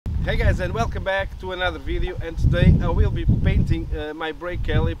Hey guys, and welcome back to another video. And today I will be painting my brake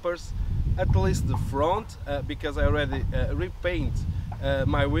calipers, at least the front, because I already repaint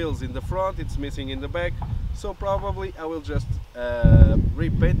my wheels in the front. It's missing in the back, so probably I will just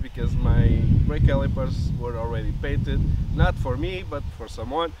repaint, because my brake calipers were already painted, not for me but for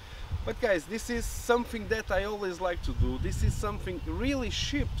someone. But guys, this is something that I always like to do. This is something really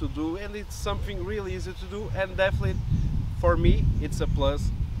cheap to do, and it's something really easy to do, and definitely for me it's a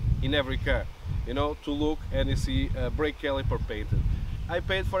plus in every car, you know, to look and you see a brake caliper painted. I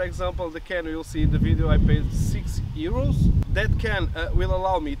paid, for example, the can you'll see in the video, I paid €6. That can will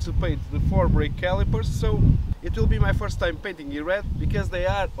allow me to paint the 4 brake calipers, so it will be my first time painting in red, because they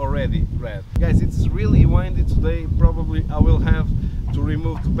are already red. Guys, it's really windy today, probably I will have to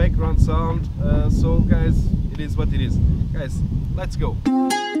remove the background sound, so guys, it is what it is. Guys, let's go!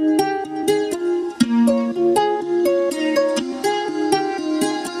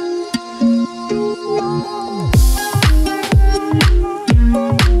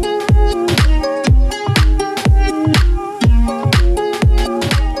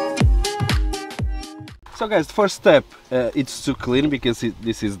 So guys, first step, it's to clean, because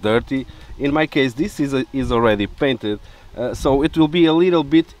this is dirty. In my case, this is already painted, so it will be a little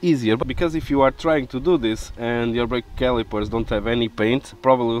bit easier, because if you are trying to do this and your brake calipers don't have any paint,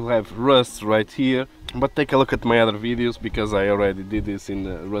 probably will have rust right here. But take a look at my other videos, because I already did this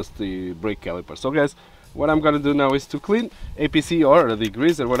in rusty brake caliper. So guys, what I'm gonna do now is to clean APC or a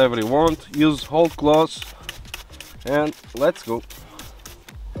degreaser, whatever you want. Use whole cloths and let's go.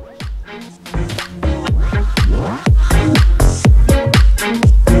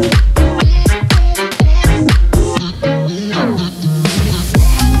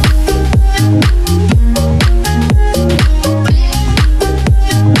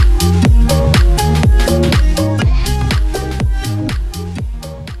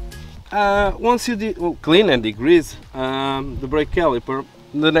 Once you clean and degrease the brake caliper,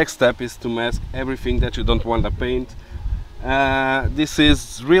 the next step is to mask everything that you don't want to paint. This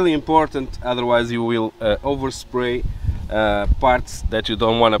is really important, otherwise you will overspray parts that you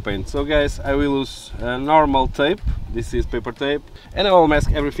don't want to paint. So guys, I will use normal tape, this is paper tape, and I will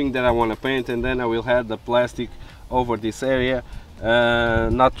mask everything that I want to paint, and then I will add the plastic over this area,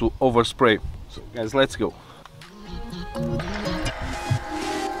 not to overspray. So guys, let's go.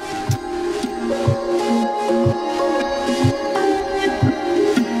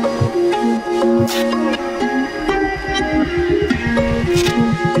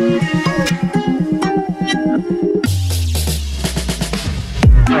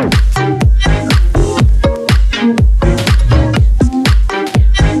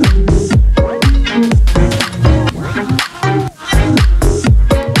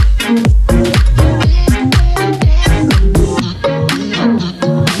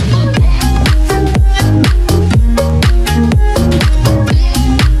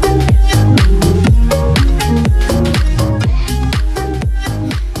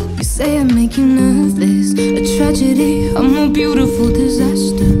 I'm a beautiful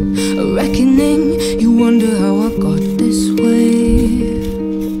disaster, a reckoning. You wonder how I got this way.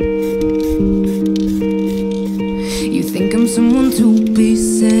 You think I'm someone to be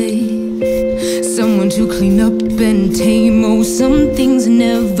saved, someone to clean up and tame. Oh, some things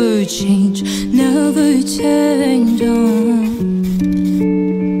never change, never change.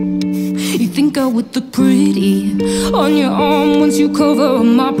 You think I would look pretty on your arm once you cover up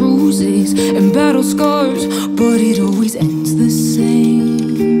my bruises and battle scars, but it always ends the same.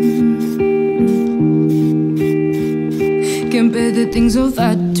 Can't bear the things I've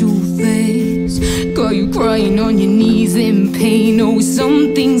had to face, got you crying on your knees in pain. Oh,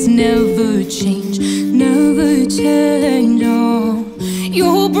 some things never change, never change. Oh,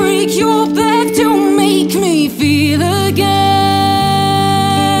 you'll break your back to make me feel again.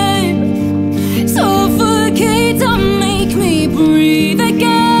 Suffocate to make me breathe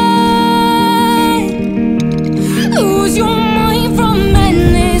again. Lose your mind from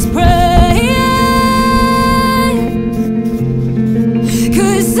endless praying.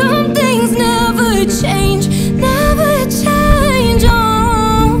 'Cause some things never change, never change.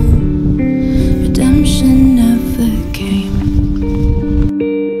 Oh, redemption never came.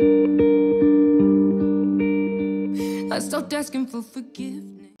 I stopped asking for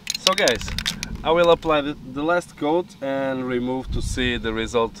forgiveness. So guys, I will apply the last coat and remove to see the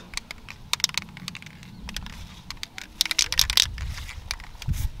result.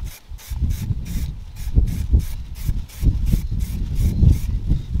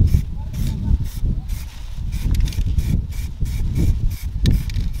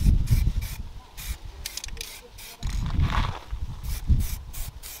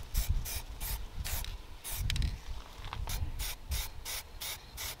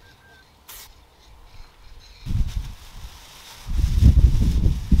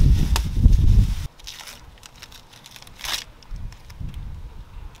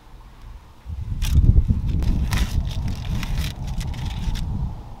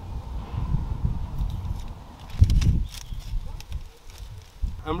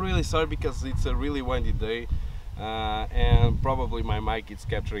 really sorry because it's a really windy day, and probably my mic is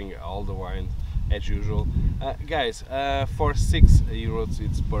capturing all the wind as usual. Guys, for €6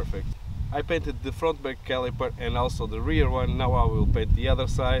 it's perfect. I painted the front back caliper and also the rear one. Now I will paint the other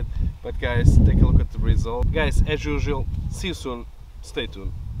side. But guys, take a look at the result. Guys, as usual, see you soon. Stay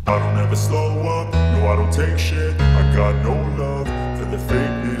tuned. I don't ever slow up, no I don't take shit. I got no love for the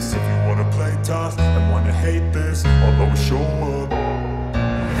fakeness. If you wanna play tough and wanna hate this, I'll always show up.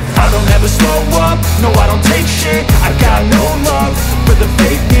 I don't ever slow up, no I don't take shit. I got no love for the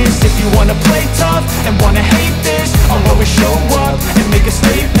fakeness. If you wanna play tough and wanna hate this, I'll always show